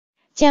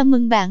Chào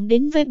mừng bạn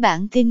đến với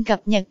bản tin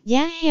cập nhật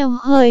giá heo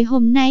hơi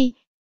hôm nay.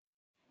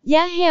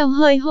 Giá heo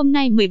hơi hôm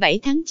nay 17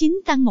 tháng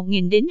 9 tăng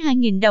 1.000 đến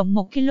 2.000 đồng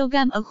 1 kg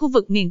ở khu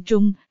vực miền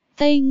Trung,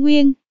 Tây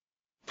Nguyên.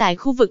 Tại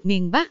khu vực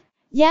miền Bắc,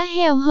 giá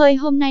heo hơi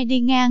hôm nay đi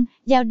ngang,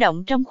 dao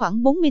động trong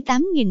khoảng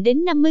 48.000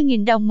 đến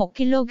 50.000 đồng 1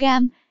 kg.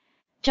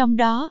 Trong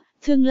đó,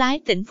 thương lái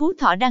tỉnh Phú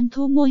Thọ đang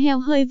thu mua heo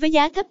hơi với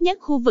giá thấp nhất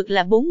khu vực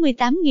là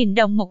 48.000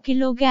 đồng 1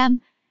 kg.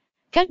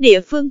 Các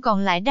địa phương còn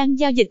lại đang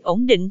giao dịch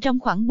ổn định trong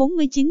khoảng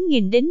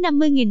 49.000 đến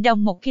 50.000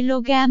 đồng 1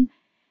 kg.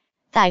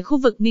 Tại khu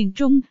vực miền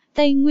Trung,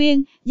 Tây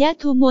Nguyên, giá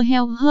thu mua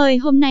heo hơi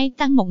hôm nay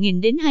tăng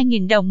 1.000 đến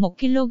 2.000 đồng 1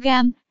 kg,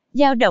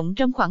 dao động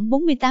trong khoảng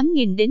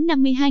 48.000 đến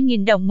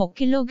 52.000 đồng 1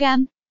 kg.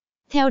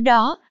 Theo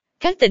đó,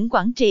 các tỉnh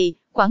Quảng Trị,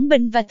 Quảng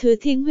Bình và Thừa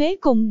Thiên Huế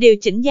cùng điều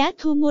chỉnh giá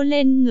thu mua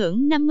lên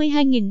ngưỡng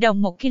 52.000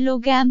 đồng 1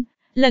 kg,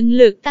 lần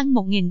lượt tăng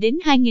 1.000 đến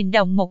 2.000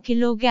 đồng 1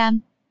 kg.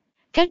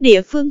 Các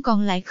địa phương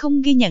còn lại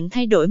không ghi nhận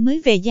thay đổi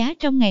mới về giá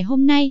trong ngày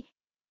hôm nay.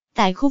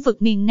 Tại khu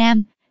vực miền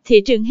Nam,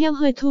 thị trường heo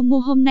hơi thu mua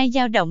hôm nay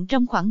dao động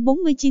trong khoảng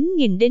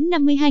 49.000 đến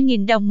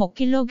 52.000 đồng 1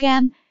 kg.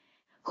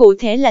 Cụ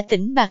thể là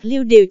tỉnh Bạc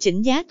Liêu điều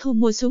chỉnh giá thu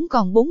mua xuống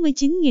còn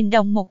 49.000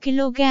 đồng 1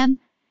 kg.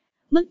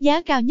 Mức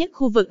giá cao nhất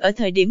khu vực ở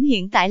thời điểm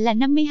hiện tại là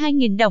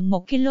 52.000 đồng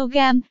 1 kg,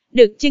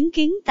 được chứng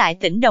kiến tại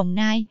tỉnh Đồng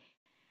Nai.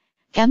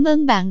 Cảm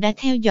ơn bạn đã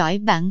theo dõi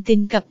bản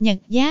tin cập nhật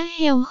giá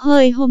heo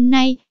hơi hôm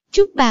nay.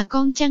 Chúc bà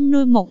con chăn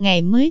nuôi một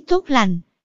ngày mới tốt lành.